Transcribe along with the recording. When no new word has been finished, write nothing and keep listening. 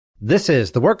This is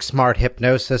the Work Smart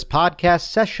Hypnosis podcast,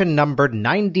 session number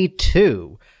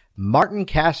 92. Martin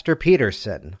Castor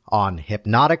Peterson on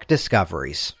Hypnotic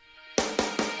Discoveries.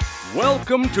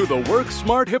 Welcome to the Work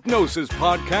Smart Hypnosis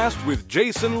podcast with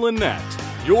Jason Linett,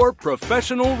 your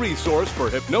professional resource for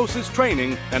hypnosis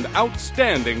training and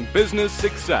outstanding business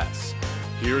success.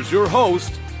 Here's your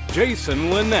host, Jason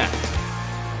Linett.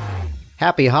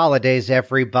 Happy holidays,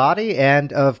 everybody.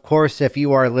 And of course, if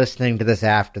you are listening to this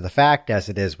after the fact, as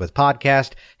it is with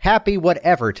podcast, happy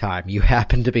whatever time you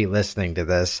happen to be listening to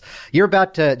this. You're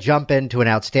about to jump into an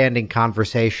outstanding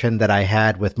conversation that I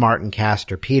had with Martin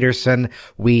Castor Peterson.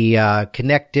 We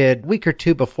connected a week or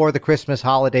two before the Christmas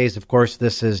holidays. Of course,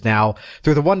 this is now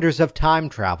through the wonders of time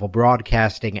travel,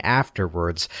 broadcasting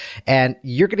afterwards. And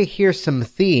you're going to hear some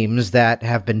themes that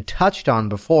have been touched on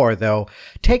before, though.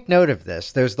 Take note of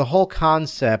this. There's the whole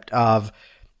concept of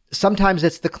sometimes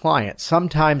it's the client,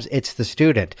 sometimes it's the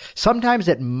student, sometimes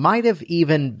it might have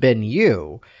even been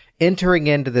you entering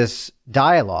into this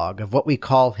dialogue of what we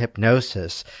call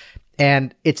hypnosis.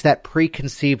 And it's that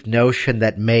preconceived notion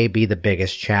that may be the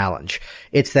biggest challenge.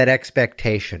 It's that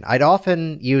expectation. I'd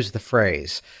often use the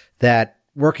phrase that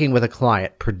working with a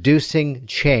client, producing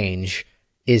change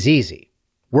is easy.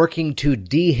 Working to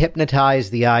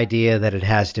dehypnotize the idea that it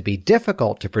has to be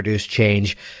difficult to produce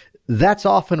change, that's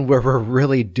often where we're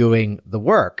really doing the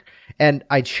work. And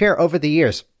I'd share over the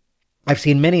years, I've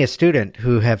seen many a student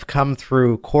who have come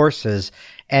through courses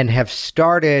and have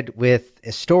started with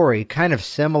a story kind of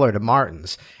similar to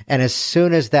Martin's. And as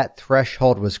soon as that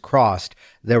threshold was crossed,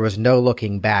 there was no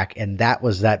looking back. And that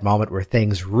was that moment where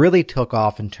things really took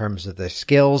off in terms of their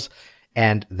skills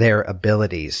and their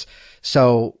abilities.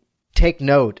 So take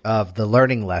note of the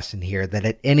learning lesson here that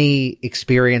at any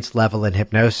experience level in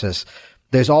hypnosis,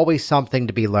 there's always something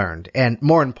to be learned. And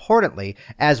more importantly,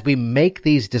 as we make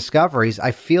these discoveries,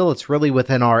 I feel it's really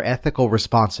within our ethical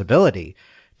responsibility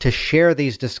to share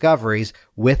these discoveries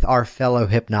with our fellow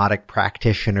hypnotic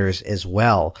practitioners as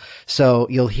well. So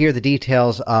you'll hear the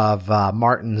details of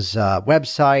Martin's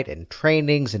website and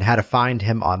trainings and how to find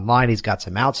him online. He's got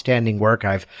some outstanding work.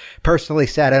 I've personally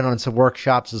sat in on some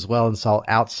workshops as well and saw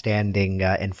outstanding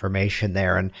information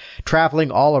there. And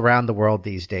traveling all around the world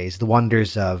these days, the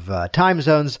wonders of time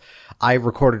zones. I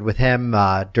recorded with him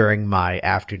during my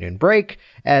afternoon break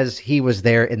as he was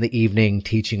there in the evening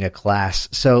teaching a class.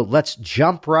 So let's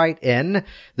jump right in.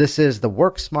 This is the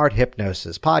Work Smart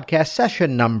Hypnosis podcast,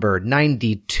 session number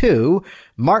 92,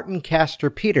 Martin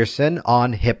Castor Peterson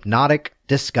on Hypnotic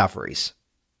Discoveries.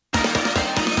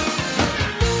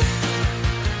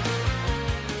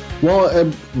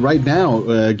 Well, right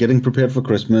now, getting prepared for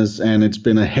Christmas, and it's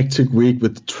been a hectic week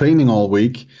with training all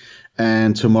week.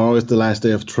 And tomorrow is the last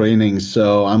day of training,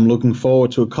 so I'm looking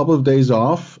forward to a couple of days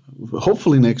off,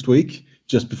 hopefully next week,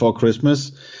 just before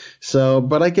Christmas. So,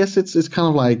 but I guess it's kind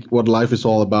of like what life is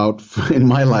all about in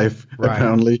my life, right,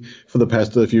 apparently, for the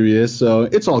past few years. So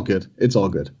it's all good. It's all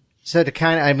good. So to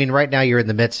kind of, I mean, right now you're in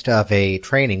the midst of a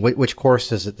training. Which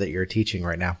course is it that you're teaching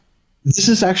right now? This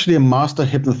is actually a master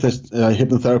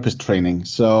hypnotherapist training.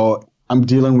 So I'm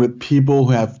dealing with people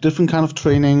who have different kind of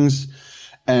trainings,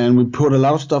 and we put a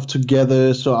lot of stuff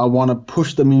together, so I want to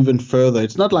push them even further.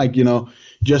 It's not like,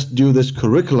 just do this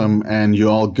curriculum and you're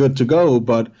all good to go,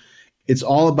 but it's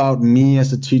all about me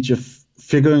as a teacher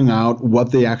figuring out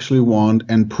what they actually want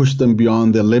and push them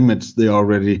beyond the limits they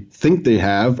already think they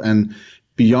have and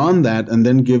beyond that, and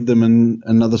then give them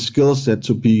another skill set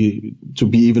to be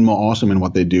even more awesome in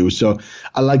what they do. So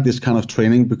I like this kind of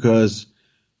training because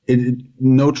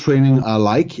no training I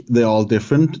like. They're all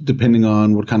different depending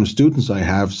on what kind of students I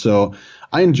have. So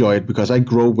I enjoy it because I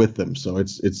grow with them. So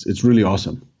it's really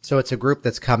awesome. So it's a group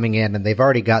that's coming in and they've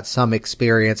already got some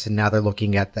experience and now they're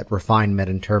looking at that refinement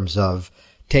in terms of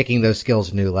taking those skills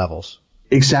to new levels.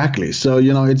 Exactly. So,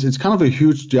 it's kind of a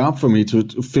huge job for me to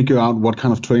figure out what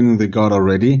kind of training they got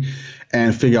already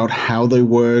and figure out how they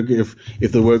work, if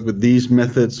they work with these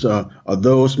methods or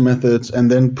those methods, and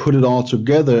then put it all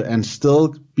together and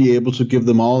still be able to give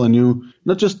them all a new,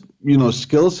 not just,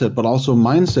 skill set, but also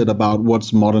mindset about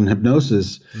what's modern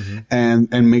hypnosis,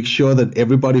 and make sure that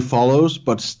everybody follows,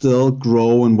 but still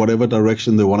grow in whatever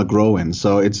direction they want to grow in.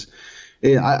 So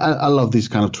I love these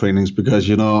kind of trainings because,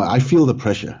 I feel the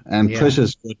pressure, and pressure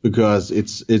is good because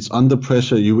it's under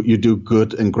pressure. You do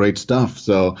good and great stuff.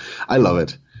 So I love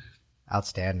it.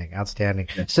 Outstanding.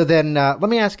 So then let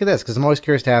me ask you this, because I'm always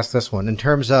curious to ask this one. In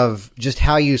terms of just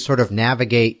how you sort of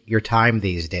navigate your time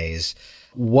these days,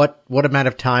 what amount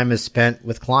of time is spent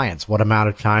with clients? What amount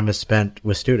of time is spent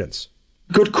with students?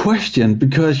 Good question,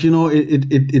 because,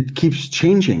 it keeps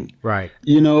changing. Right.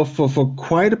 For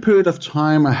quite a period of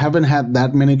time, I haven't had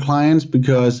that many clients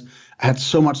because I had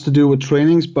so much to do with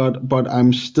trainings, but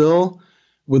I'm still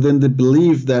within the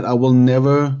belief that I will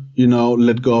never,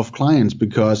 let go of clients,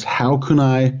 because how can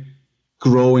I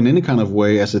grow in any kind of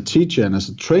way as a teacher and as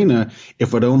a trainer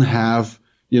if I don't have,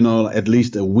 at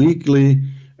least a weekly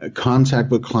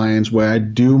contact with clients where I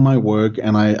do my work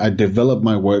and I develop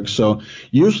my work. So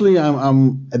usually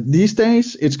I'm these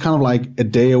days, it's kind of like a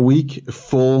day a week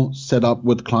full setup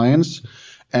with clients.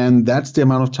 And that's the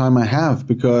amount of time I have,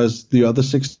 because the other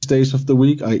 6 days of the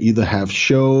week, I either have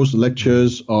shows,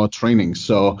 lectures, or trainings.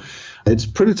 So it's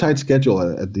pretty tight schedule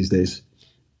at these days.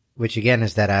 Which again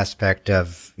is that aspect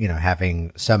of,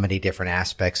 having so many different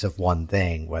aspects of one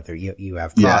thing, whether you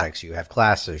have products, you have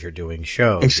classes, you're doing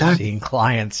shows, you're seeing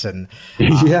clients, and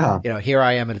here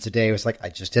I am, and today it was like, I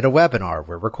just did a webinar,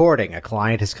 we're recording, a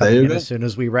client is coming in as soon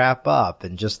as we wrap up,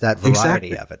 and just that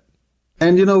variety of it.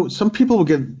 And, some people will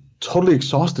get totally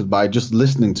exhausted by just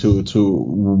listening to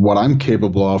what I'm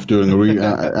capable of doing,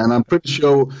 and I'm pretty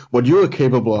sure what you're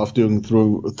capable of doing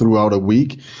throughout a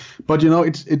week. But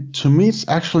to me, it's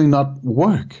actually not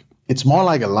work. It's more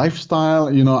like a lifestyle.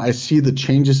 I see the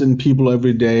changes in people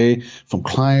every day, from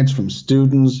clients, from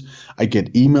students. I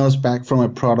get emails back from my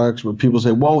products where people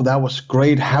say, "Whoa, that was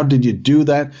great. How did you do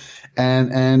that?"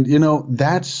 And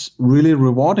that's really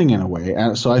rewarding in a way.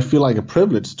 And so I feel like a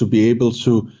privilege to be able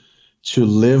to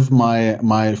live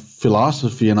my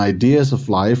philosophy and ideas of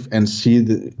life and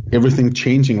see everything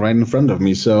changing right in front of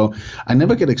me. So I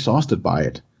never get exhausted by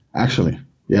it, actually.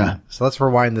 Yeah. So let's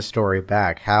rewind the story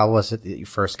back. How was it that you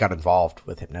first got involved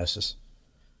with hypnosis?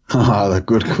 Oh, a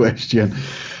good question.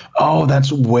 Oh,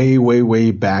 that's way, way,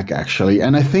 way back, actually.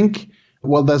 And I think,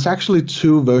 there's actually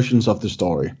two versions of the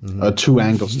story, two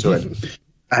angles to it.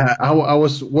 I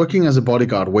was working as a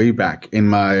bodyguard way back in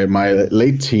my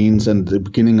late teens and the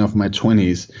beginning of my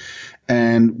 20s.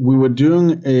 And we were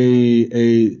doing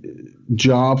a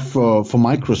job for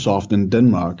Microsoft in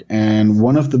Denmark. And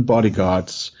one of the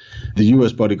bodyguards, the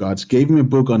US bodyguards, gave me a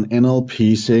book on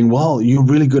NLP saying, "Well, you're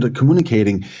really good at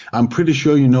communicating. I'm pretty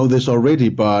sure you know this already,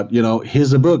 but,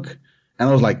 here's a book." And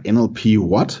I was like, "NLP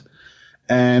what?"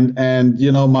 And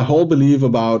my whole belief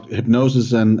about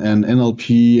hypnosis and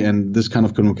NLP and this kind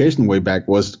of communication way back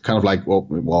was kind of like,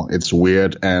 well, it's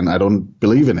weird and I don't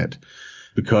believe in it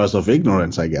because of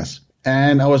ignorance, I guess.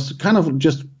 And I was kind of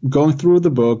just going through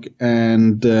the book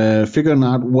and figuring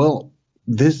out,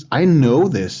 I know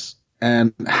this,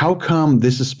 and how come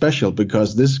this is special?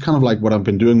 Because this is kind of like what I've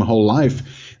been doing my whole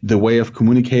life. The way of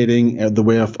communicating, the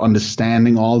way of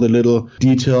understanding all the little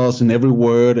details in every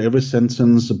word, every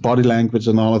sentence, body language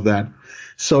and all of that.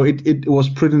 So it was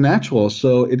pretty natural.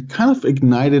 So it kind of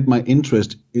ignited my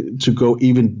interest to go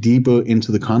even deeper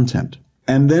into the content.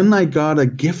 And then I got a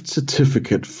gift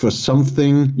certificate for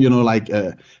something, like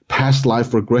a past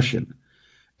life regression.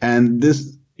 And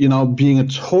this, being a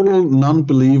total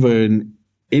non-believer in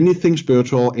anything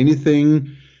spiritual,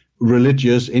 anything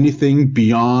religious, anything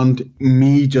beyond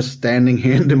me just standing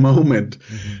here in the moment.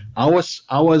 Mm-hmm.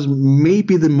 I was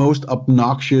maybe the most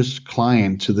obnoxious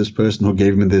client to this person who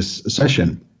gave me this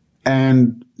session.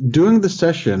 And during the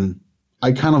session,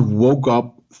 I kind of woke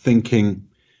up thinking,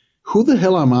 who the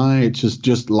hell am I to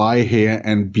just lie here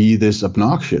and be this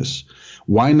obnoxious?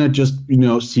 Why not just,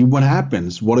 see what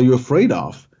happens? What are you afraid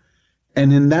of?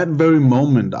 And in that very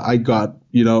moment, I got,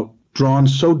 drawn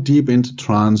so deep into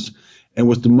trance. It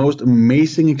was the most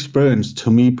amazing experience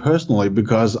to me personally,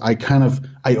 because I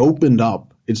opened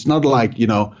up. It's not like,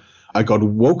 I got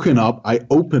woken up. I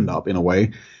opened up in a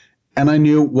way, and I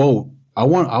knew, I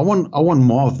want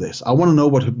more of this. I want to know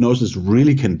what hypnosis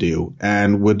really can do.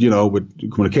 And with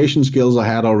communication skills I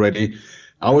had already,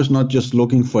 I was not just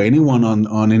looking for anyone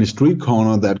on any street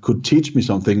corner that could teach me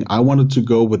something. I wanted to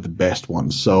go with the best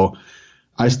ones. So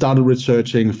I started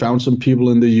researching, found some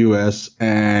people in the US,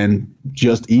 and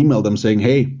just emailed them saying,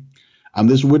 "Hey, I'm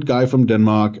this weird guy from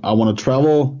Denmark. I want to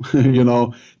travel,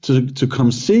 to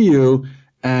come see you.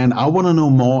 And I want to know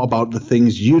more about the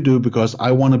things you do because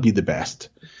I want to be the best."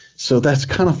 So that's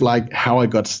kind of like how I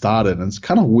got started. And it's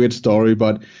kind of a weird story,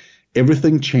 but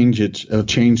everything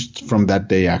changed from that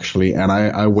day, actually. And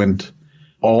I went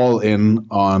all in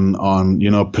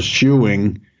on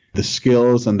pursuing the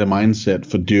skills and the mindset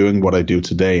for doing what I do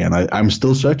today. And I'm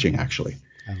still searching, actually.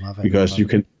 I love it. Because you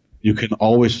can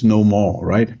always know more,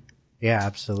 right? Yeah,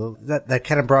 absolutely. That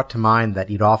kind of brought to mind that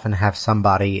you'd often have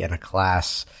somebody in a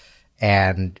class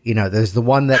And, there's the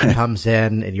one that comes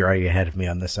in, and you're already ahead of me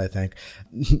on this, I think.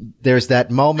 There's that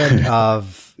moment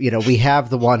of, we have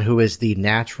the one who is the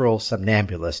natural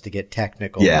somnambulist, to get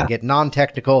technical. Yeah. To get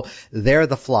non-technical, they're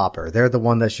the flopper. They're the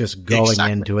one that's just going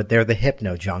into it. They're the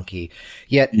hypno junkie.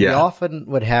 Yet we often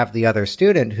would have the other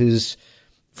student who's,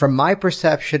 from my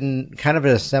perception, kind of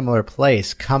in a similar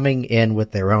place, coming in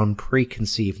with their own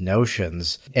preconceived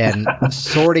notions and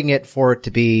sorting it for it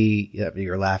to be,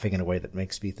 you're laughing in a way that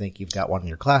makes me think you've got one in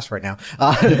your class right now,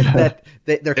 that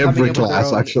they're coming Every in class, with their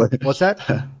own, actually. What's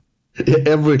that?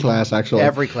 Every class, actually.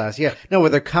 Every class, yeah. No, where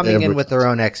they're coming in with their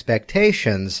own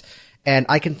expectations. And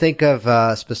I can think of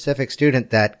a specific student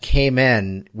that came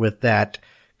in with that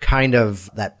kind of,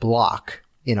 that block,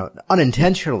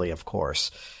 unintentionally, of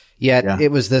course. Yet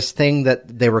it was this thing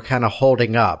that they were kind of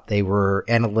holding up. They were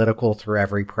analytical through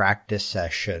every practice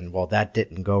session. Well, that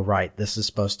didn't go right. This is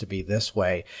supposed to be this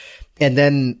way. And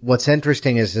then what's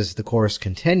interesting is as the course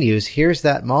continues, here's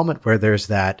that moment where there's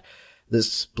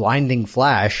this blinding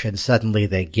flash and suddenly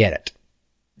they get it.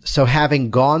 So having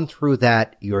gone through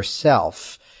that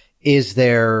yourself, is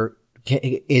there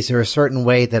a certain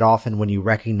way that often when you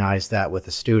recognize that with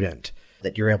a student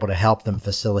that you're able to help them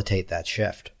facilitate that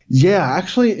shift? Yeah,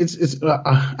 actually, it's.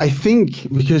 I think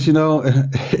because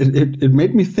it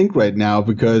made me think right now,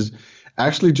 because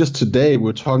actually just today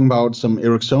we're talking about some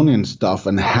Ericksonian stuff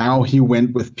and how he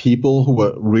went with people who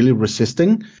were really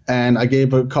resisting, and I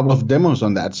gave a couple of demos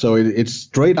on that, so it's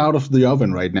straight out of the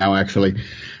oven right now, actually.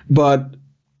 But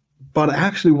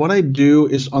actually, what I do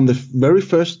is on the very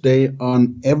first day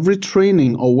on every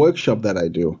training or workshop that I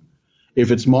do,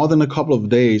 if it's more than a couple of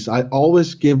days, I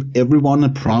always give everyone a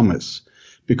promise.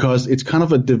 Because it's kind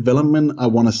of a development I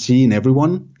want to see in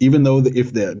everyone, even though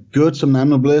if they're good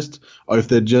somnambulists or if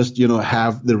they just,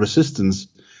 have the resistance,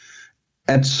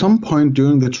 at some point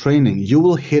during the training, you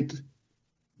will hit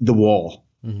the wall.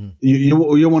 Mm-hmm.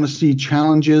 You want to see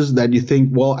challenges that you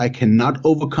think, well, I cannot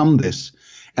overcome this.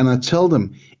 And I tell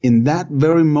them in that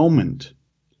very moment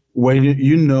where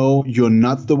you're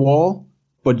not the wall,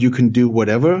 but you can do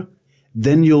whatever,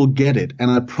 then you'll get it.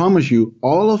 And I promise you,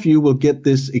 all of you will get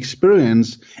this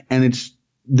experience, and it's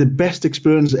the best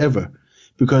experience ever,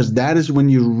 because that is when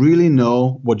you really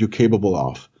know what you're capable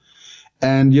of.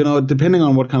 And, depending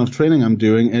on what kind of training I'm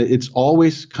doing, it's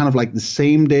always kind of like the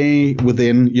same day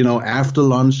within, after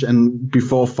lunch and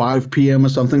before 5 p.m. or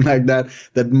something like that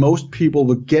most people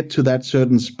will get to that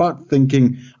certain spot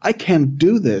thinking, I can't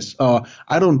do this, or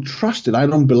I don't trust it, I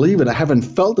don't believe it, I haven't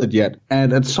felt it yet.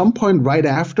 And at some point right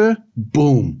after,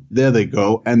 boom, there they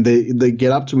go. And they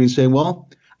get up to me and say, well,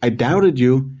 I doubted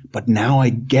you, but now I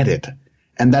get it.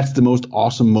 And that's the most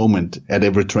awesome moment at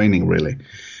every training, really.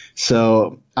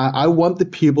 So I want the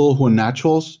people who are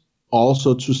naturals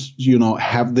also to,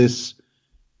 have this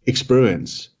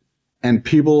experience. And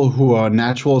people who are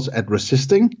naturals at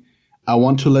resisting, I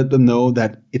want to let them know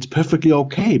that it's perfectly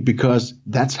okay, because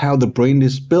that's how the brain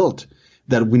is built,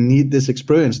 that we need this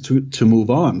experience to move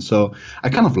on. So I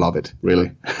kind of love it,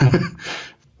 really.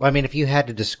 Well, I mean, if you had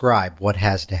to describe what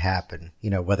has to happen,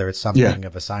 whether it's something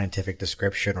of a scientific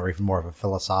description or even more of a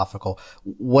philosophical,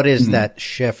 what is that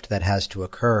shift that has to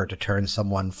occur to turn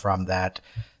someone from that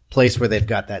place where they've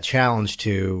got that challenge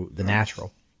to the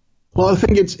natural? Well, I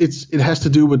think it has to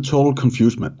do with total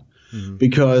confusion. Mm-hmm.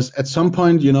 Because at some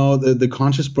point, the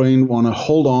conscious brain want to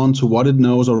hold on to what it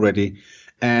knows already.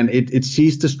 And it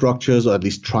sees the structures, or at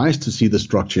least tries to see the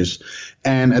structures.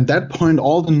 And at that point,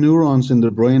 all the neurons in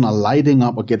the brain are lighting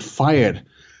up or get fired.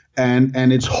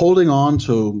 And it's holding on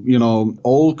to,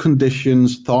 old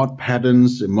conditions, thought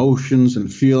patterns, emotions,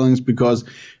 and feelings, because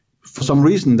for some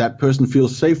reason that person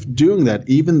feels safe doing that,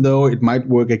 even though it might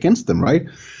work against them, right?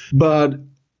 But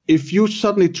if you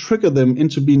suddenly trigger them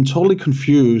into being totally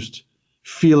confused,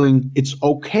 feeling it's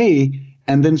okay,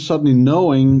 and then suddenly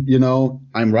knowing,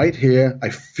 I'm right here, I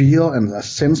feel and I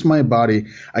sense my body,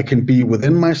 I can be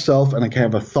within myself, and I can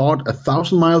have a thought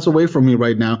 1,000 miles away from me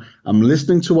right now. I'm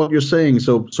listening to what you're saying.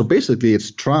 So basically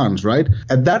it's trance, right?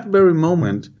 At that very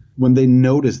moment, when they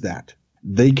notice that,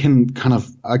 they can kind of,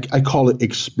 I call it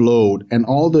explode, and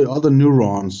all the other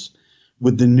neurons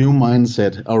with the new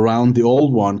mindset around the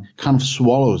old one kind of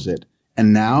swallows it.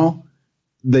 And now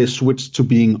they switch to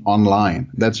being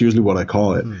online. That's usually what I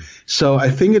call it. So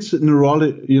I think it's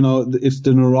neurology, it's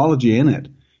the neurology in it.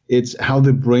 It's how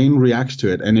the brain reacts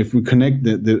to it. And if we connect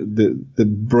the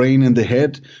brain in the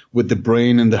head with the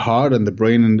brain in the heart and the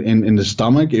brain in the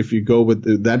stomach, if you go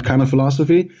with that kind of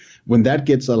philosophy, when that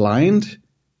gets aligned,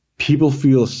 people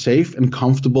feel safe and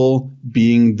comfortable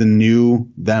being the new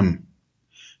them.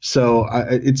 So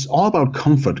it's all about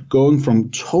comfort, going from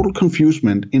total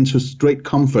confusion into straight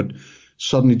comfort,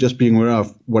 suddenly just being aware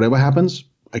of whatever happens,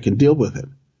 I can deal with it.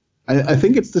 I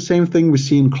think it's the same thing we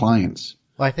see in clients.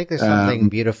 Well, I think there's something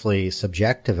beautifully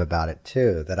subjective about it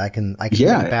too, that I can think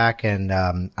back and,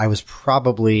 I was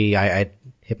probably,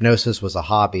 hypnosis was a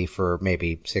hobby for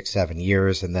maybe 6-7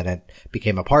 years, and then it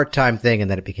became a part-time thing, and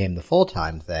then it became the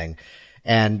full-time thing.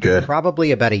 And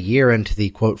probably about a year into the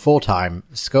quote full-time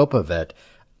scope of it,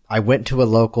 I went to a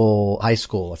local high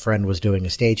school. A friend was doing a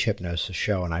stage hypnosis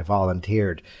show, and I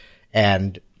volunteered.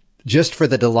 And just for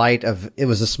the delight of, it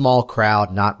was a small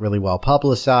crowd, not really well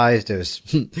publicized. It was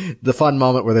the fun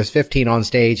moment where there's 15 on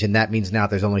stage, and that means now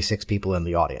there's only 6 people in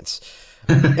the audience.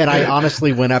 And I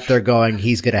honestly went up there going,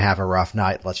 he's going to have a rough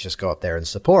night. Let's just go up there and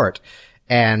support.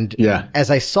 And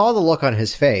as I saw the look on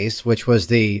his face, which was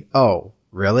the, oh,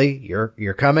 really?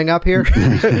 You're coming up here?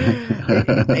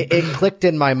 it clicked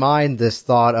in my mind, this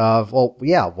thought of, well,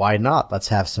 yeah, why not? Let's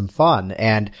have some fun.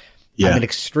 And I'm an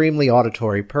extremely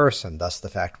auditory person, thus the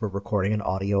fact we're recording an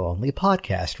audio-only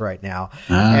podcast right now.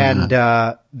 And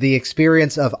the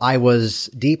experience of, I was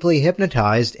deeply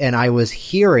hypnotized, and I was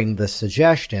hearing the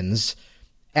suggestions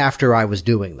after I was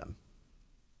doing them.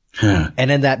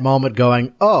 And in that moment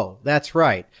going, oh, that's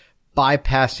right,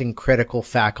 bypassing critical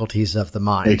faculties of the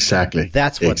mind. Exactly.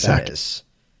 That's what that is.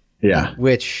 Yeah.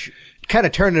 Which kind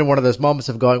of turned into one of those moments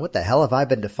of going, what the hell have I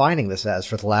been defining this as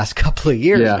for the last couple of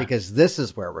years? Yeah. Because this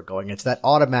is where we're going. It's that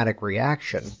automatic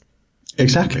reaction.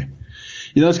 Exactly.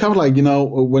 It's kind of like,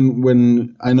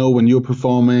 when I know when you're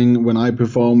performing, when I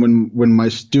perform, when my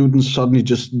students suddenly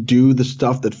just do the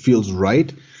stuff that feels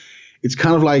right, it's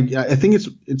kind of like, I think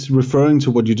it's referring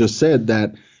to what you just said,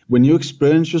 that when you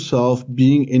experience yourself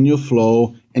being in your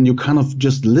flow and you're kind of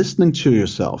just listening to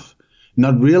yourself,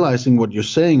 not realizing what you're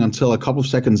saying until a couple of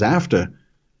seconds after,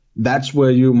 that's where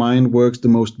your mind works the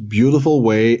most beautiful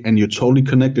way, and you're totally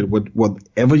connected with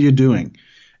whatever you're doing.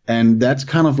 And that's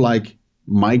kind of like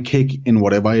my kick in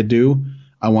whatever I do.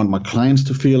 I want my clients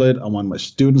to feel it. I want my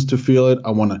students to feel it. I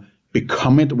want to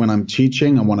become it when I'm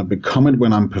teaching. I want to become it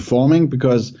when I'm performing,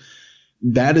 because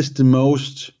that is the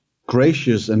most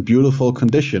gracious and beautiful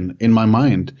condition in my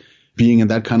mind, being in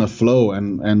that kind of flow,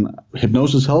 and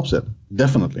hypnosis helps it,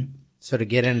 definitely. So to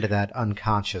get into that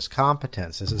unconscious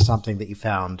competence, is it something that you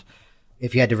found,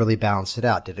 if you had to really balance it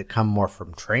out, did it come more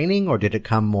from training, or did it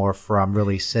come more from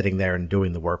really sitting there and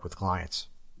doing the work with clients?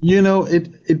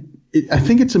 I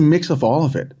think it's a mix of all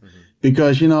of it. Mm-hmm.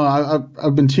 Because,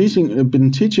 I've been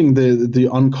teaching the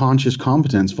unconscious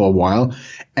competence for a while,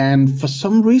 and for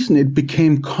some reason it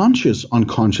became conscious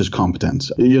unconscious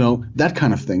competence, that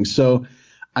kind of thing. So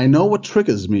I know what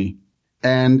triggers me,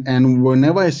 and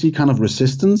whenever I see kind of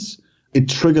resistance, it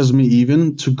triggers me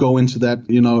even to go into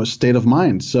that, state of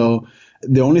mind. So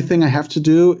the only thing I have to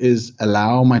do is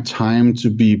allow my time to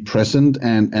be present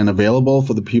and available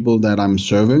for the people that I'm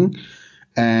serving.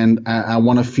 And I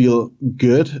want to feel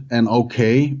good and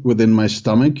okay within my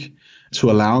stomach to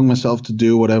allowing myself to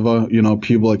do whatever,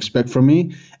 people expect from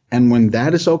me. And when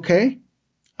that is okay,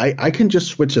 I can just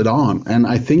switch it on. And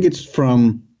I think it's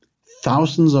from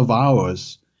thousands of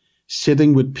hours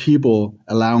sitting with people,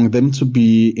 allowing them to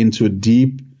be into a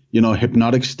deep,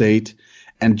 hypnotic state,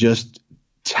 and just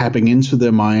tapping into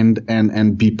their mind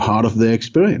and be part of their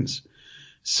experience.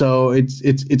 So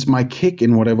it's my kick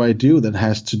in whatever I do that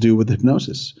has to do with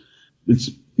hypnosis.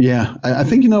 I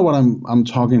think you know what I'm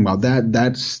talking about.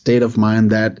 That state of mind,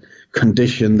 that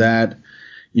condition, that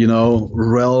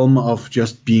realm of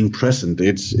just being present.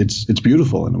 It's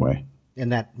beautiful in a way.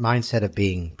 And that mindset of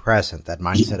being present, that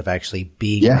mindset of actually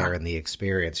being there in the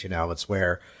experience, it's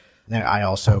where I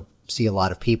also see a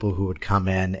lot of people who would come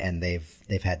in and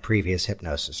they've had previous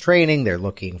hypnosis training. They're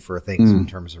looking for things in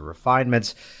terms of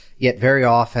refinements. Yet very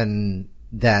often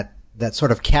that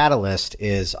sort of catalyst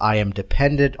is, I am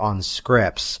dependent on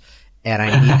scripts and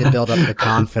I need to build up the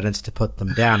confidence to put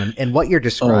them down. And what you're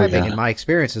describing in my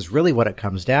experience is really what it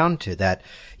comes down to, that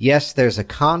yes, there's a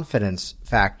confidence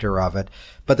factor of it,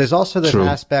 but there's also this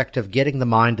aspect of getting the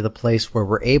mind to the place where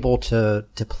we're able to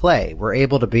play. We're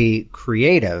able to be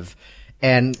creative.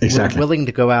 And we're willing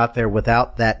to go out there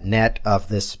without that net of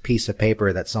this piece of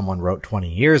paper that someone wrote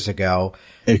 20 years ago.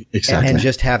 And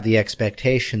just have the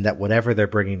expectation that whatever they're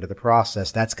bringing to the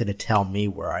process, that's going to tell me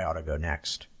where I ought to go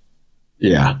next.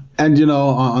 Yeah. And,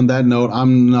 on that note,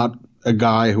 I'm not a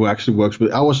guy who actually works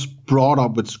with, I was brought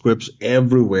up with scripts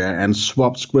everywhere and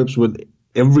swapped scripts with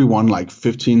everyone like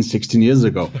 15, 16 years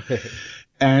ago.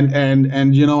 And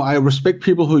I respect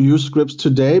people who use scripts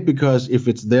today, because if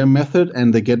it's their method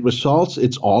and they get results,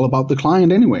 it's all about the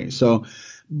client anyway. So,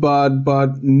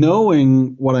 but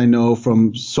knowing what I know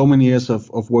from so many years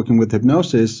of working with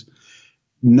hypnosis,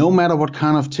 no matter what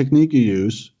kind of technique you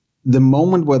use, the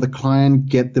moment where the client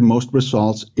get the most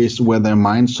results is where their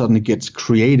mind suddenly gets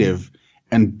creative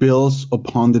and builds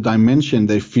upon the dimension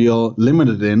they feel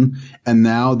limited in. And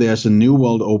now there's a new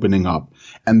world opening up.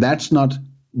 And that's not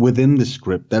within the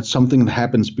script. That's something that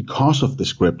happens because of the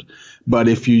script. But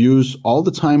if you use all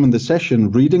the time in the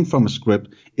session reading from a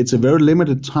script, it's a very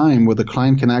limited time where the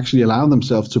client can actually allow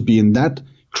themselves to be in that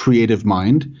creative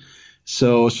mind.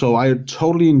 So I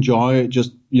totally enjoy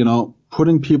just,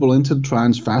 putting people into the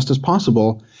trance fast as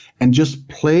possible and just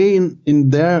play in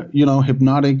their,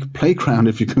 hypnotic playground,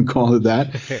 if you can call it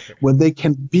that, where they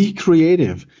can be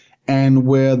creative and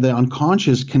where the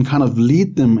unconscious can kind of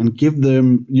lead them and give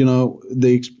them,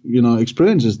 the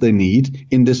experiences they need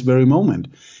in this very moment.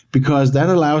 Because that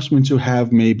allows me to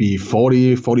have maybe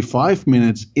 40, 45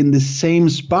 minutes in the same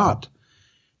spot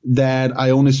that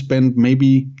I only spent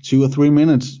maybe 2 or 3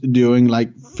 minutes doing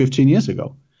like 15 years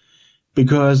ago.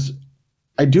 Because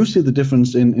I do see the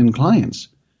difference in clients.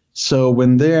 So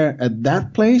when they're at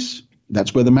that place,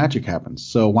 that's where the magic happens.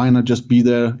 So why not just be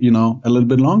there, a little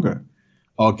bit longer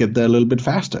or get there a little bit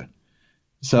faster?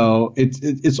 So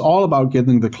it's all about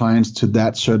getting the clients to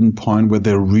that certain point where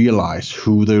they realize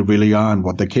who they really are and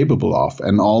what they're capable of.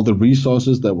 And all the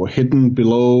resources that were hidden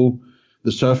below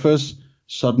the surface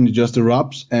suddenly just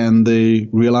erupts and they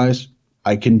realize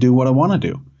I can do what I want to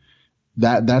do.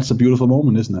 That's a beautiful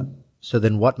moment, isn't it? So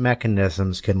then what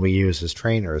mechanisms can we use as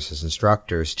trainers, as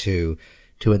instructors to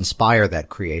inspire that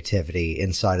creativity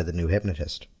inside of the new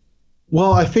hypnotist?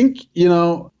 Well, I think,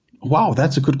 wow,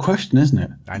 that's a good question, isn't it?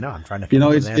 I know. I'm trying to figure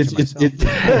out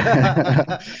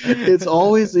it's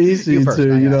always easy first,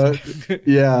 to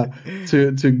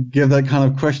give that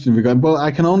kind of question because, well,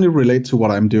 I can only relate to what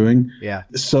I'm doing. Yeah.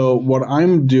 So what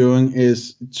I'm doing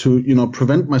is to,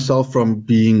 prevent myself from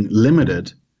being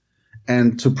limited.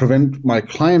 And to prevent my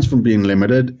clients from being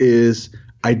limited is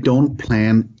I don't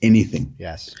plan anything.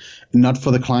 Yes. Not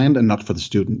for the client and not for the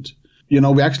student.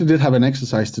 We actually did have an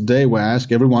exercise today where I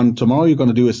asked everyone, tomorrow you're going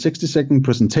to do a 60-second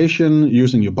presentation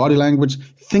using your body language.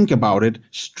 Think about it,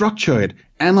 structure it,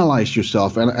 analyze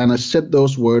yourself. And I said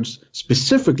those words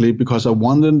specifically because I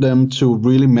wanted them to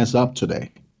really mess up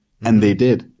today. Mm-hmm. And they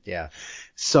did. Yeah.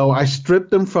 So I stripped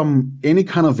them from any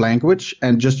kind of language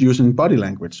and just using body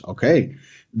language. Okay.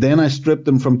 Then I stripped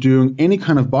them from doing any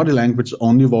kind of body language,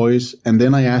 only voice. And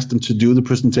then I asked them to do the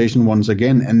presentation once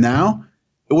again. And now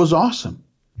it was awesome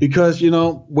because,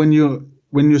 when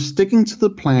you're sticking to the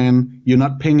plan, you're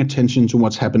not paying attention to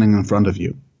what's happening in front of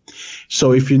you.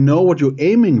 So if you know what you're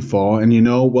aiming for and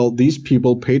well, these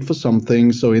people paid for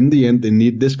something. So in the end, they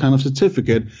need this kind of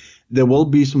certificate. There will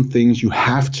be some things you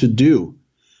have to do.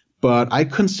 But I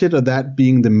consider that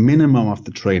being the minimum of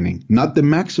the training, not the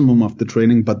maximum of the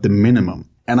training, but the minimum.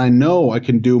 And I know I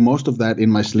can do most of that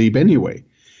in my sleep anyway.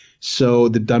 So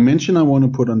the dimension I want to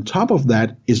put on top of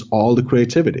that is all the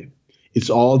creativity.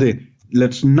 It's all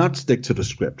let's not stick to the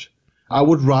script. I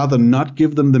would rather not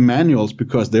give them the manuals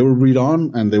because they will read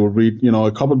on and they will read,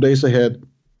 a couple of days ahead.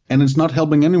 And it's not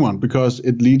helping anyone because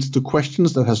it leads to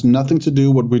questions that has nothing to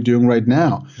do with what we're doing right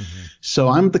now. Mm-hmm. So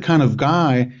I'm the kind of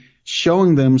guy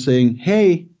showing them saying,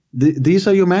 hey, these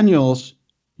are your manuals.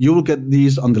 You will get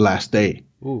these on the last day.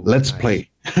 Ooh, let's nice. Play.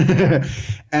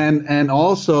 and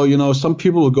also, some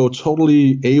people will go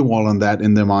totally AWOL on that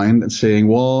in their mind and saying,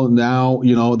 well, now,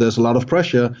 there's a lot of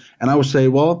pressure. And I would say,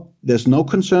 well, there's no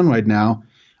concern right now.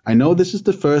 I know this is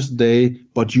the first day,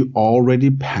 but you already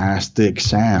passed the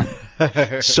exam.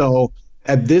 So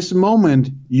at this moment,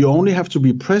 you only have to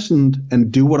be present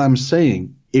and do what I'm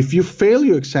saying. If you fail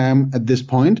your exam at this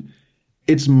point,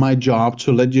 it's my job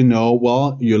to let you know,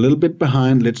 well, you're a little bit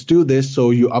behind. Let's do this so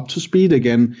you're up to speed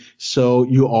again. So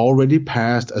you already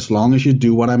passed as long as you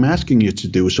do what I'm asking you to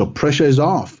do. So pressure is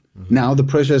off. Mm-hmm. Now the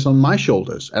pressure is on my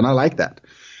shoulders, and I like that.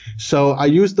 So I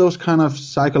use those kind of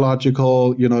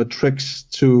psychological, tricks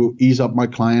to ease up my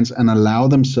clients and allow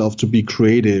themselves to be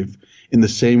creative in the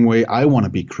same way I want to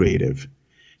be creative.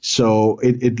 So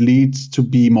it leads to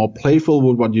be more playful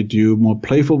with what you do, more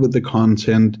playful with the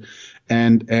content,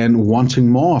 and wanting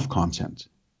more of content.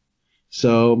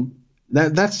 So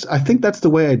I think that's the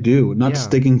way I do, not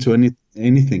sticking to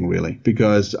anything really,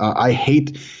 because I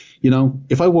hate,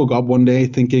 if I woke up one day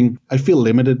thinking I feel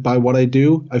limited by what I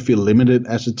do, I feel limited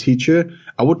as a teacher,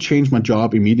 I would change my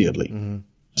job immediately. Mm-hmm.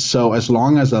 So as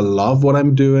long as I love what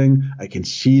I'm doing, I can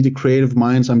see the creative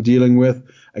minds I'm dealing with,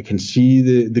 I can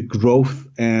see the growth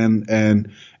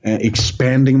and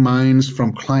expanding minds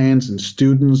from clients and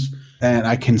students, and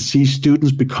I can see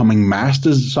students becoming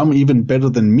masters, some even better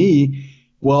than me.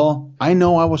 Well, I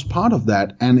know I was part of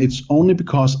that, and it's only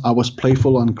because I was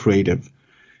playful and creative.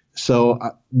 So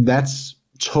that's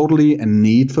totally a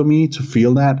need for me to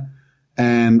feel that.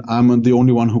 and I'm the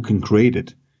only one who can create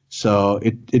it. So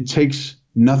it takes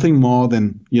nothing more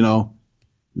than,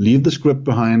 leave the script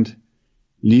behind,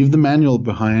 leave the manual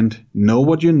behind, know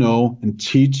what you know, and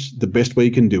teach the best way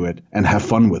you can do it and have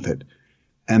fun with it.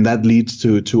 And that leads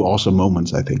to awesome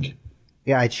moments, I think.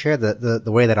 Yeah, I'd share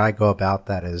the way that I go about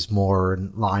that is more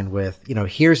in line with,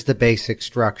 here's the basic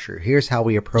structure. Here's how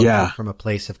we approach it from a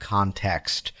place of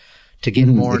context to get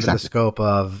more into the scope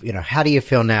of, how do you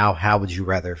feel now? How would you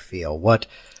rather feel? What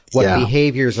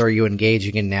behaviors are you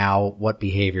engaging in now? What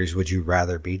behaviors would you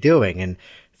rather be doing? And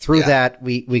through that,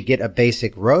 we get a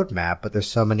basic roadmap, but there's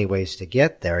so many ways to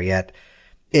get there. Yet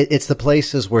it's the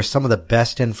places where some of the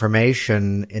best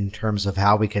information in terms of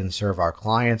how we can serve our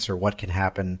clients or what can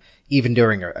happen even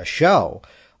during a show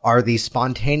are these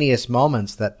spontaneous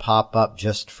moments that pop up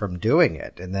just from doing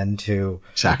it. And then to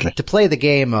play the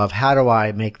game of how do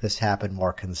I make this happen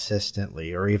more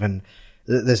consistently, or even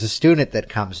there's a student that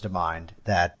comes to mind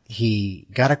that he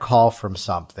got a call from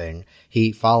something.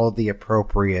 He followed the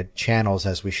appropriate channels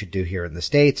as we should do here in the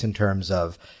States in terms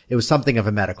of it was something of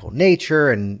a medical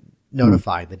nature and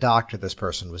notifying the doctor this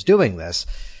person was doing this.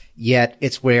 Yet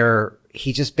it's where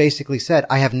he just basically said,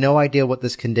 I have no idea what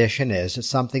this condition is. It's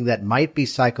something that might be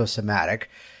psychosomatic.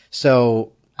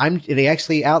 So and he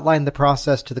actually outlined the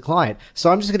process to the client.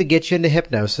 So I'm just going to get you into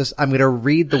hypnosis. I'm going to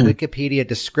read the Wikipedia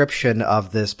description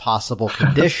of this possible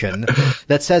condition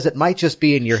that says it might just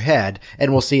be in your head,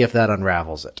 and we'll see if that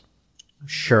unravels it.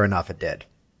 Sure enough, it did.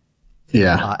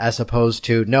 Yeah. As opposed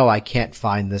to, no, I can't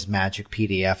find this magic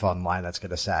PDF online that's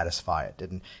going to satisfy it.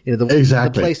 And,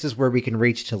 the places where we can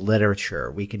reach to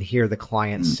literature, we can hear the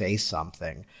client say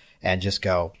something and just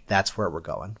go, that's where we're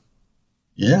going.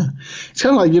 Yeah. It's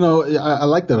kind of like, I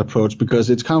like that approach because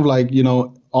it's kind of like,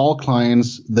 all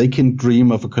clients, they can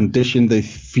dream of a condition they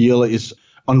feel is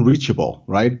unreachable,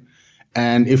 right?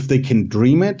 And if they can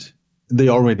dream it, they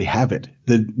already have it.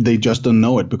 They just don't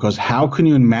know it, because how can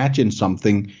you imagine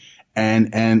something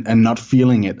and not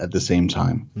feeling it at the same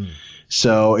time?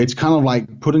 So it's kind of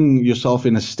like putting yourself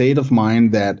in a state of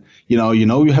mind that, you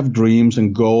have dreams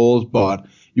and goals, but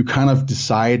you kind of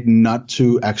decide not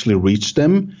to actually reach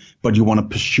them, but you want to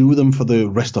pursue them for the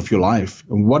rest of your life.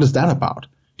 And what is that about?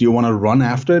 Do you want to run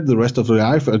after it the rest of your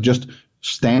life, or just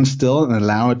stand still and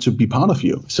allow it to be part of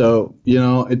you? So,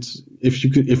 it's, if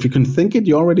you can think it,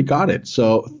 you already got it.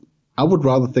 So I would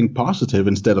rather think positive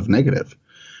instead of negative.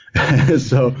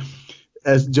 So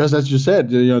as you said,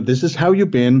 this is how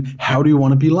you've been. How do you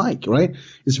want to be like, right?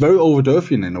 It's very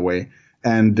Overdorfian in a way.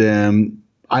 And,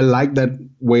 I like that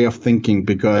way of thinking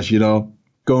because,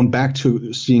 going back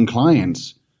to seeing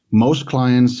clients, most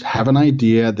clients have an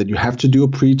idea that you have to do a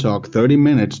pre-talk 30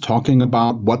 minutes talking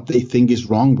about what they think is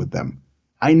wrong with them.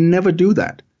 I never do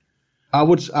that. I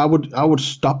would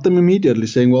stop them immediately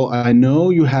saying, well, I know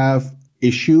you have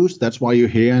issues. That's why you're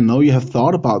here. I know you have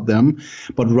thought about them.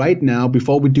 But right now,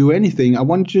 before we do anything, I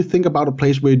want you to think about a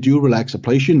place where you do relax, a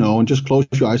place and just close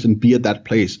your eyes and be at that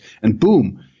place. And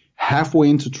boom, halfway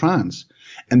into trance.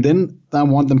 And then I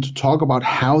want them to talk about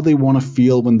how they want to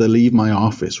feel when they leave my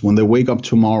office, when they wake up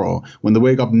tomorrow, when they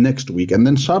wake up next week. And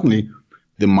then suddenly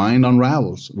the mind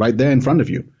unravels right there in front of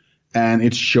you. And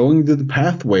it's showing you the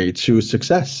pathway to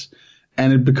success.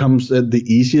 And it becomes the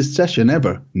easiest session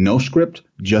ever. No script,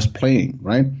 just playing,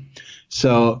 right?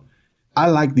 So I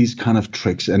like these kind of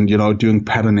tricks and, doing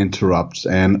pattern interrupts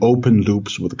and open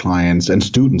loops with clients and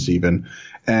students even.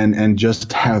 And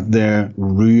just have their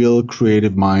real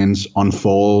creative minds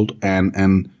unfold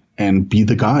and be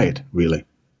the guide, really.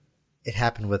 It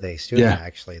happened with a student,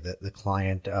 actually, the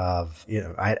client of,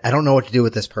 I don't know what to do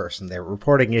with this person. Their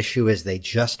reporting issue is they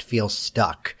just feel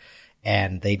stuck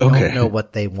and they don't know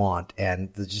what they want.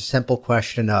 And the just simple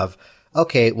question of,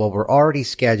 okay, well, we're already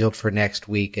scheduled for next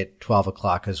week at 12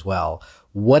 o'clock as well.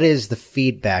 What is the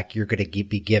feedback you're going to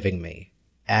be giving me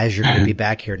as you're going to be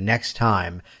back here next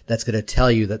time that's going to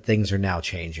tell you that things are now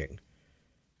changing?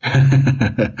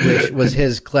 Which was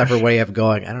his clever way of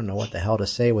going, I don't know what the hell to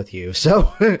say with you.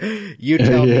 So you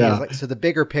tell me. So the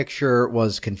bigger picture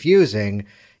was confusing.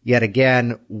 Yet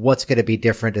again, what's going to be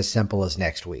different as simple as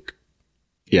next week?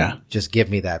 Yeah. Just give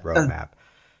me that roadmap.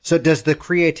 So does the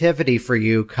creativity for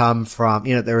you come from,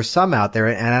 there are some out there,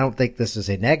 and I don't think this is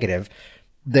a negative.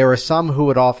 There are some who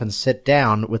would often sit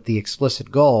down with the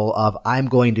explicit goal of, I'm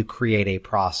going to create a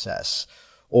process.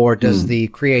 Or does the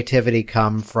creativity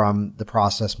come from the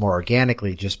process more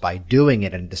organically just by doing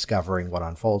it and discovering what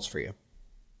unfolds for you?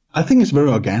 I think it's very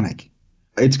organic.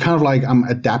 It's kind of like I'm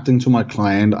adapting to my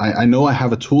client. I know I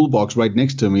have a toolbox right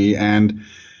next to me, and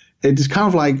it's kind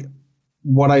of like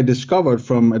what I discovered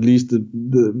from at least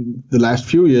the last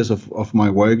few years of my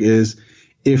work is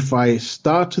if I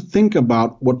start to think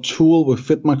about what tool will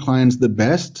fit my clients the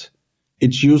best,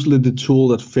 it's usually the tool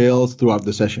that fails throughout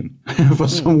the session for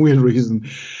some weird reason.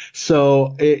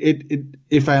 So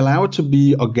if I allow it to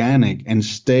be organic and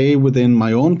stay within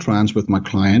my own trance with my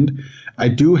client, I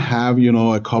do have,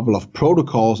 a couple of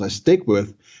protocols I stick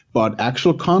with, but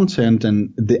actual content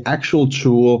and the actual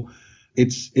tool,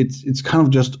 it's kind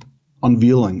of just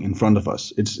unveiling in front of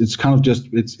us. It's kind of just,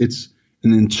 it's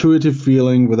an intuitive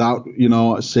feeling without,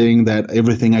 saying that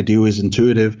everything I do is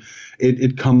intuitive.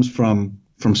 It comes from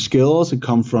skills. It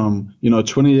comes from,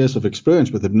 20 years of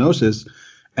experience with hypnosis,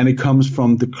 and it comes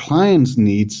from the client's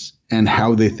needs and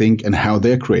how they think and how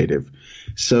they're creative.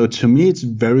 So to me, it's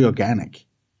very organic.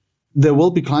 There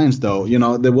will be clients though,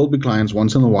 there will be clients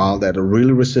once in a while that are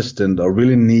really resistant or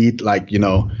really need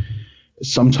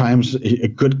sometimes a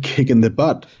good kick in the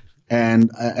butt.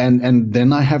 And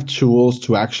then I have tools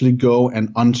to actually go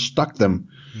and unstuck them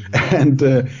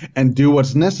and do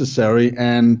what's necessary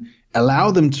and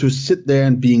allow them to sit there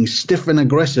and being stiff and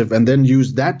aggressive, and then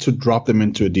use that to drop them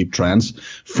into a deep trance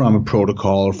from a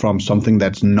protocol, from something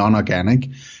that's non-organic.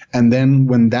 And then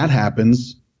when that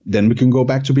happens, then we can go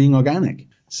back to being organic.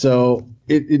 So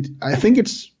I think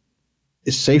it's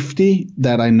a safety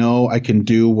that I know I can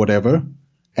do whatever,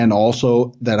 and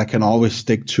also that I can always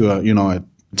stick to a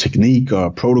technique or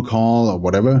a protocol or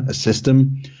whatever, a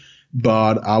system.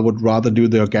 But I would rather do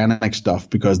the organic stuff,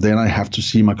 because then I have to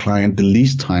see my client the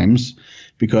least times.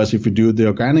 Because if you do it the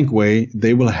organic way,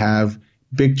 they will have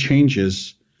big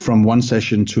changes from one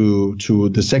session to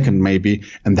the second maybe,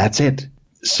 and that's it.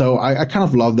 So I kind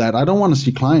of love that. I don't want to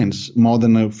see clients more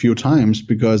than a few times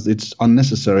because it's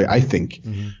unnecessary, I think.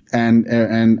 Mm-hmm.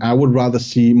 And I would rather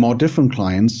see more different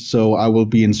clients, so I will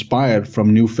be inspired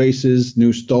from new faces,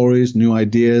 new stories, new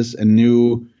ideas, and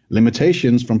new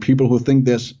limitations from people who think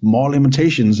there's more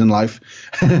limitations in life.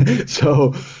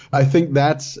 So I think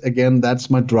that's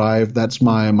my drive. That's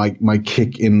my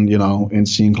kick in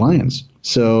seeing clients.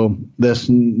 So there's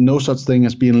no such thing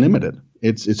as being limited.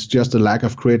 It's just a lack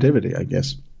of creativity, I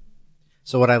guess.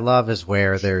 So what I love is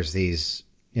where there's these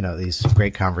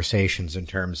great conversations in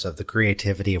terms of the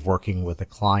creativity of working with a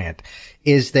client.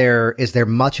 Is there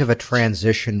much of a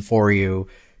transition for you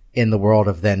in the world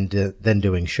of then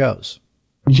doing shows?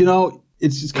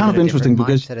 It's kind of interesting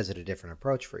because mindset, is it a different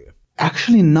approach for you?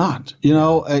 Actually not.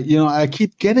 I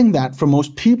keep getting that from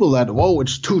most people that, whoa,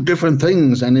 it's two different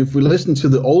things. And if we listen to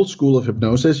the old school of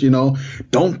hypnosis,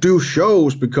 don't do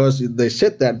shows, because they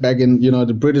said that back in,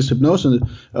 the British Hypnosis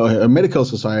Medical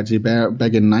Society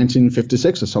back in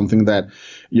 1956 or something, that,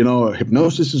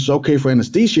 hypnosis is okay for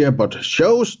anesthesia, but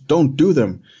shows, don't do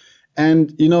them.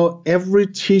 And, every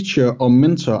teacher or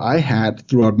mentor I had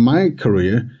throughout my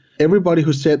career, everybody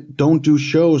who said don't do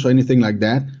shows or anything like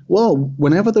that, well,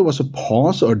 whenever there was a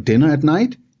pause or dinner at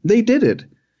night, they did it.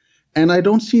 And I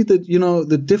don't see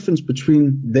the difference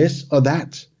between this or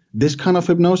that, this kind of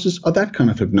hypnosis or that kind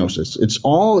of hypnosis. It's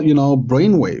all,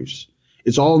 brain waves.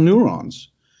 It's all neurons.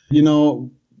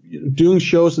 Doing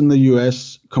shows in the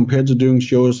US compared to doing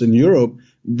shows in Europe,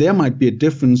 there might be a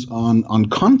difference on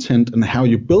content and how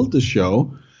you build the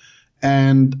show.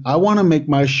 And I want to make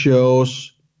my shows,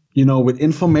 with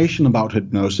information about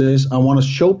hypnosis. I want to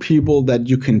show people that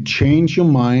you can change your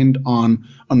mind on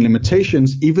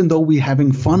limitations, even though we're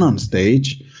having fun on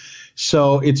stage.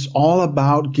 So it's all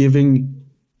about giving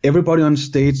everybody on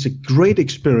stage a great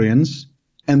experience,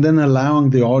 and then allowing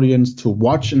the audience to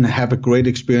watch and have a great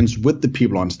experience with the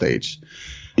people on stage.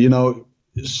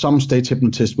 Some stage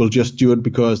hypnotists will just do it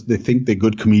because they think they're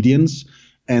good comedians,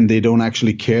 and they don't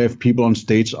actually care if people on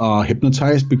stage are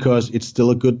hypnotized, because it's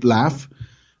still a good laugh.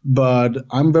 But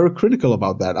I'm very critical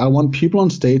about that. I want people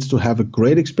on stage to have a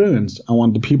great experience. I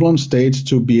want the people on stage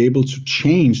to be able to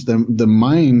change the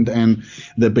mind and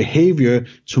the behavior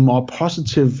to more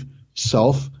positive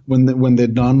self when they're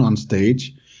done on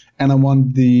stage. And I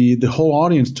want the whole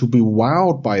audience to be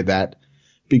wowed by that.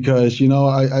 Because,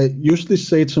 I usually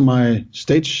say to my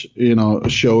stage,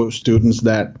 show students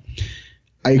that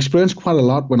I experience quite a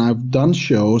lot when I've done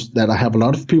shows, that I have a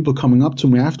lot of people coming up to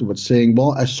me afterwards saying,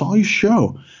 well, I saw your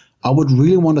show. I would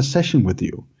really want a session with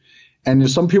you. And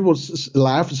some people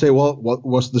laugh and say, well, what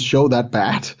was the show that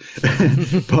bad?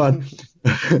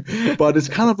 But it's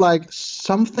kind of like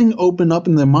something opened up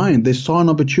in their mind. They saw an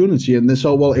opportunity and they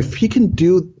saw, well, if he can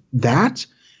do that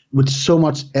with so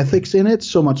much ethics in it,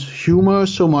 so much humor,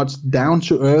 so much down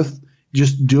to earth,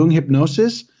 just doing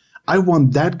hypnosis, I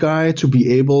want that guy to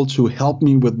be able to help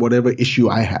me with whatever issue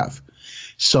I have.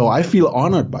 So I feel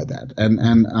honored by that. And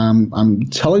I'm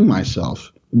telling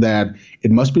myself that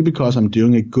it must be because I'm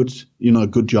doing a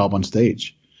good job on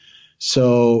stage.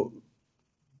 So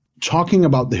talking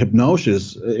about the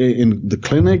hypnosis in the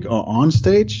clinic or on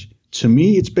stage, to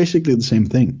me, it's basically the same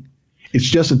thing. It's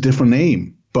just a different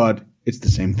name, but it's the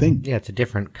same thing. Yeah, it's a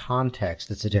different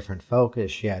context. It's a different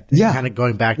focus. Yeah. Yeah. Kind of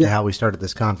going back to how we started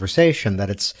this conversation, that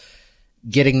it's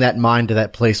getting that mind to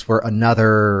that place where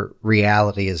another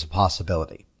reality is a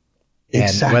possibility.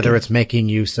 Exactly. And whether it's making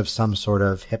use of some sort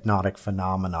of hypnotic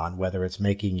phenomenon, whether it's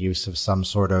making use of some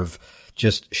sort of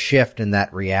just shift in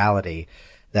that reality,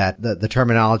 that the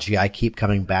terminology I keep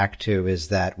coming back to is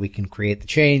that we can create the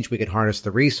change, we can harness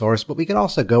the resource, but we can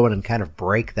also go in and kind of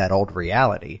break that old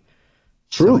reality.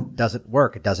 True. So it doesn't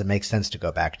work. It doesn't make sense to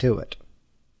go back to it.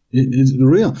 It's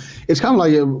real. It's kind of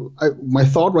like my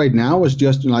thought right now is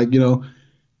just like,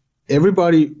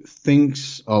 everybody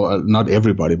thinks, or not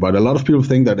everybody, but a lot of people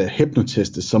think that a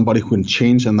hypnotist is somebody who can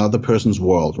change another person's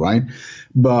world, right?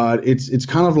 But it's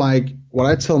kind of like what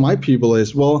I tell my people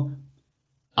is, well,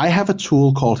 I have a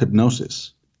tool called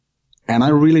hypnosis, and I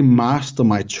really master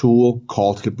my tool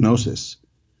called hypnosis.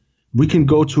 We can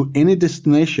go to any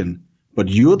destination, but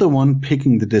you're the one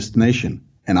picking the destination,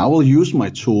 and I will use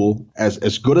my tool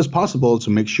as good as possible to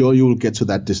make sure you will get to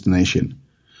that destination.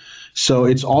 So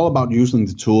it's all about using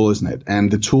the tool, isn't it?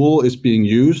 And the tool is being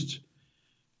used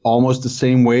almost the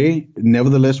same way.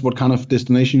 Nevertheless, what kind of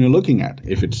destination you're looking at?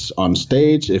 If it's on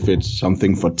stage, if it's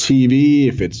something for TV,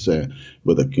 if it's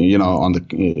with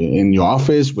in your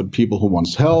office with people who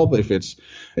wants help, if it's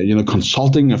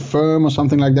consulting a firm or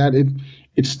something like that,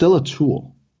 it's still a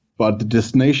tool, but the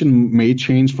destination may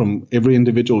change from every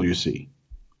individual you see,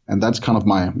 and that's kind of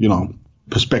my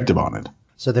perspective on it.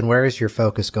 So then where is your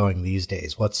focus going these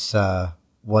days? What's the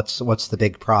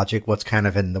big project? What's kind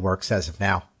of in the works as of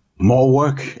now? More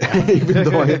work, even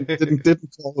though I didn't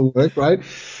call it work, right?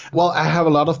 Well, I have a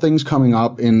lot of things coming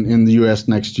up in the US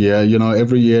next year.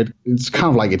 Every year it's kind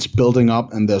of like it's building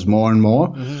up and there's more and more.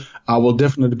 Mm-hmm. I will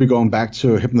definitely be going back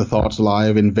to Hypnothoughts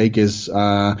Live in Vegas,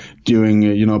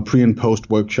 doing, pre and post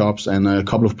workshops and a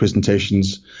couple of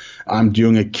presentations. I'm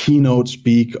doing a keynote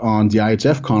speak on the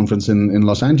IHF conference in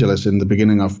Los Angeles in the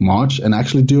beginning of March, and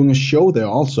actually doing a show there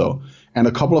also, and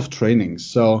a couple of trainings.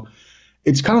 So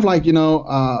it's kind of like,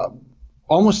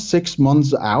 almost 6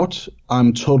 months out,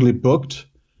 I'm totally booked.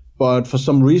 But for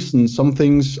some reason, some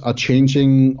things are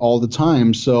changing all the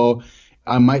time. So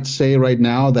I might say right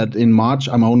now that in March,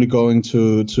 I'm only going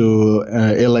to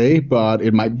LA, but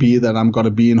it might be that I'm going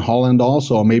to be in Holland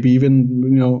also, or maybe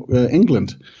even,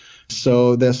 England.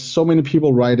 So there's so many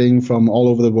people writing from all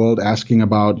over the world asking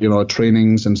about,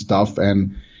 trainings and stuff.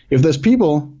 And if there's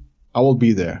people, I will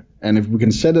be there. And if we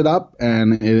can set it up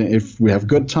and if we have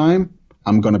good time,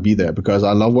 I'm going to be there because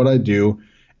I love what I do.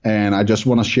 And I just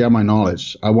want to share my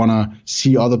knowledge. I want to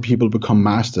see other people become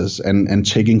masters and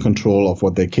taking control of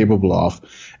what they're capable of.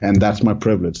 And that's my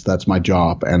privilege. That's my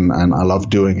job. And I love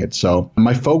doing it. So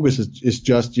my focus is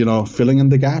just, filling in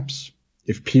the gaps.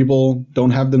 If people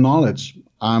don't have the knowledge,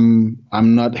 I'm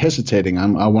not hesitating.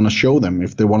 I want to show them.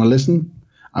 If they want to listen,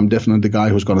 I'm definitely the guy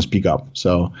who's going to speak up.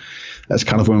 So that's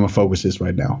kind of where my focus is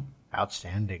right now.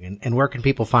 Outstanding. And where can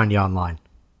people find you online?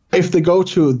 If they go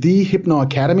to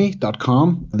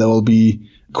thehypnoacademy.com, there will be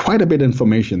quite a bit of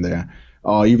information there.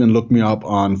 Or even look me up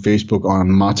on Facebook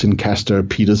on Martin Castor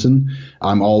Peterson.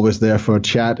 I'm always there for a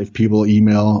chat. If people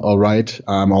email or write,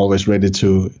 I'm always ready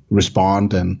to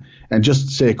respond and just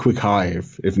say a quick hi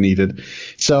if needed.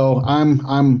 So I'm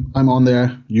on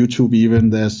there. YouTube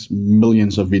even. There's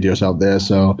millions of videos out there.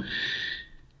 So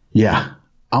yeah,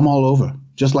 I'm all over.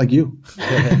 Just like you.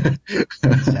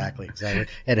 Exactly.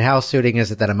 And how suiting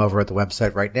is it that I'm over at the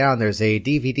website right now and there's a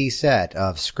DVD set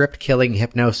of Script Killing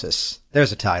Hypnosis.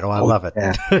 There's a title. I love it.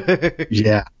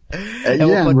 Yeah.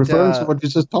 And referring to what you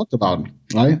just talked about,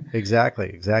 right?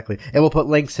 Exactly. And we'll put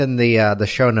links in the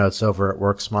show notes over at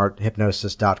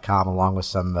worksmarthypnosis.com along with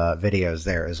some videos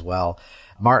there as well.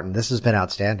 Martin, this has been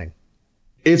outstanding.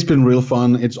 It's been real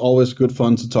fun. It's always good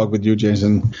fun to talk with you,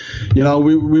 Jason.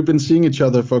 We've been seeing each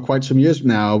other for quite some years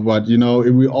now, but,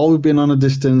 we always been on a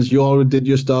distance. You always did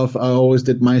your stuff. I always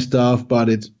did my stuff, but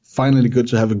it's finally good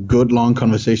to have a good, long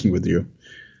conversation with you.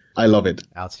 I love it.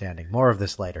 Outstanding. More of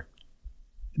this later.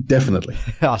 Definitely.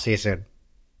 I'll see you soon.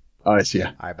 All right. See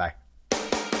ya. All right. Bye.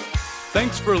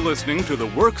 Thanks for listening to the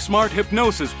Work Smart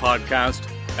Hypnosis podcast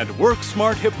at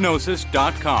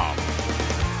WorkSmartHypnosis.com.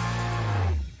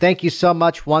 Thank you so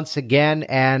much once again,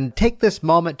 and take this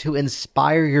moment to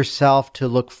inspire yourself to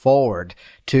look forward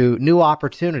to new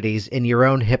opportunities in your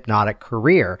own hypnotic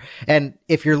career. And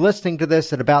if you're listening to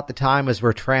this at about the time as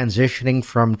we're transitioning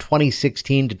from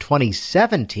 2016 to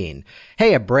 2017,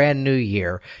 hey, a brand new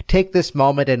year, take this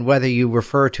moment, and whether you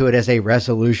refer to it as a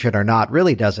resolution or not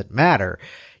really doesn't matter.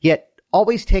 Yet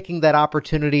always taking that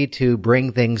opportunity to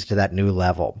bring things to that new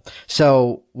level.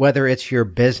 So whether it's your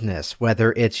business,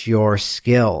 whether it's your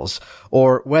skills,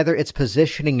 or whether it's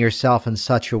positioning yourself in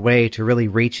such a way to really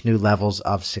reach new levels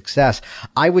of success,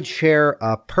 I would share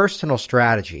a personal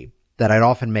strategy that I'd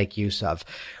often make use of,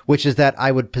 which is that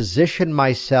I would position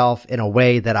myself in a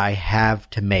way that I have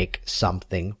to make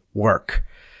something work.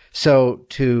 So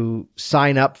to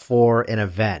sign up for an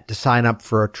event, to sign up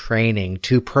for a training,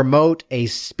 to promote a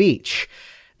speech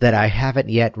that I haven't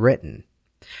yet written.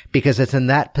 Because it's in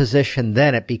that position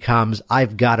then it becomes,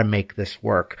 I've got to make this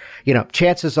work.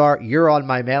 Chances are you're on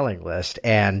my mailing list,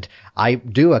 and I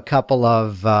do a couple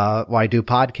of, I do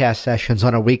podcast sessions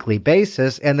on a weekly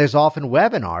basis, and there's often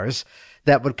webinars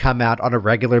that would come out on a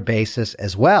regular basis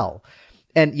as well.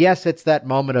 And yes, it's that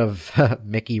moment of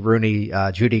Mickey Rooney,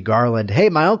 Judy Garland. Hey,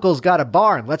 my uncle's got a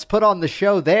barn. Let's put on the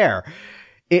show there.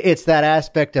 It's that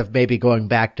aspect of maybe going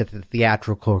back to the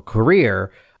theatrical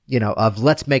career, of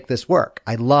let's make this work.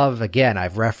 I love, again,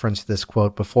 I've referenced this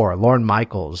quote before, Lorne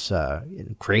Michaels,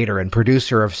 creator and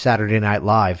producer of Saturday Night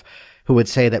Live, who would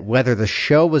say that whether the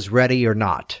show was ready or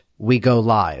not, we go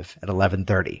live at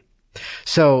 11:30.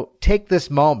 So take this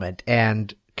moment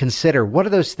and consider what are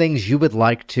those things you would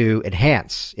like to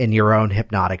enhance in your own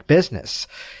hypnotic business.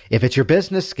 If it's your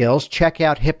business skills, check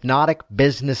out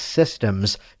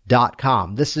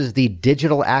hypnoticbusinesssystems.com. This is the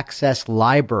digital access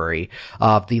library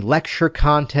of the lecture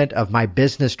content of my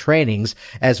business trainings,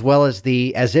 as well as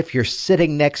the as if you're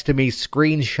sitting next to me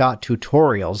screenshot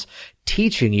tutorials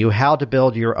teaching you how to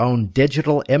build your own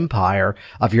digital empire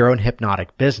of your own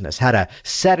hypnotic business. How to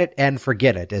set it and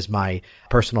forget it, as my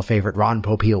personal favorite Ron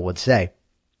Popeil would say.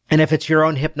 And if it's your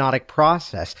own hypnotic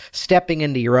process, stepping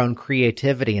into your own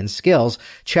creativity and skills,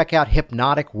 check out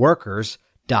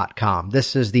hypnoticworkers.com.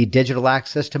 This is the digital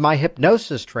access to my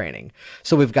hypnosis training.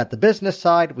 So we've got the business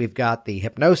side, we've got the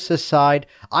hypnosis side.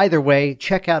 Either way,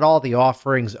 check out all the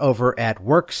offerings over at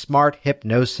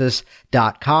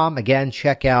worksmarthypnosis.com. Again,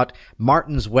 check out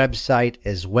Martin's website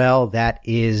as well. That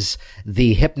is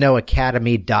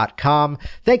thehypnoacademy.com.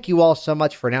 Thank you all so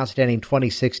much for an outstanding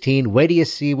 2016. Wait till you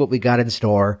see what we got in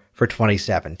store for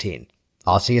 2017.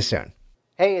 I'll see you soon.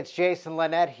 Hey, it's Jason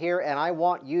Linett here, and I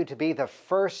want you to be the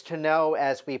first to know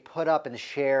as we put up and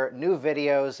share new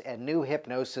videos and new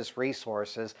hypnosis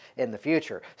resources in the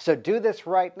future. So do this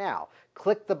right now.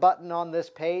 Click the button on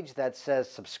this page that says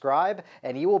subscribe,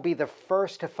 and you will be the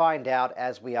first to find out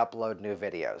as we upload new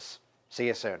videos. See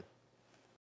you soon.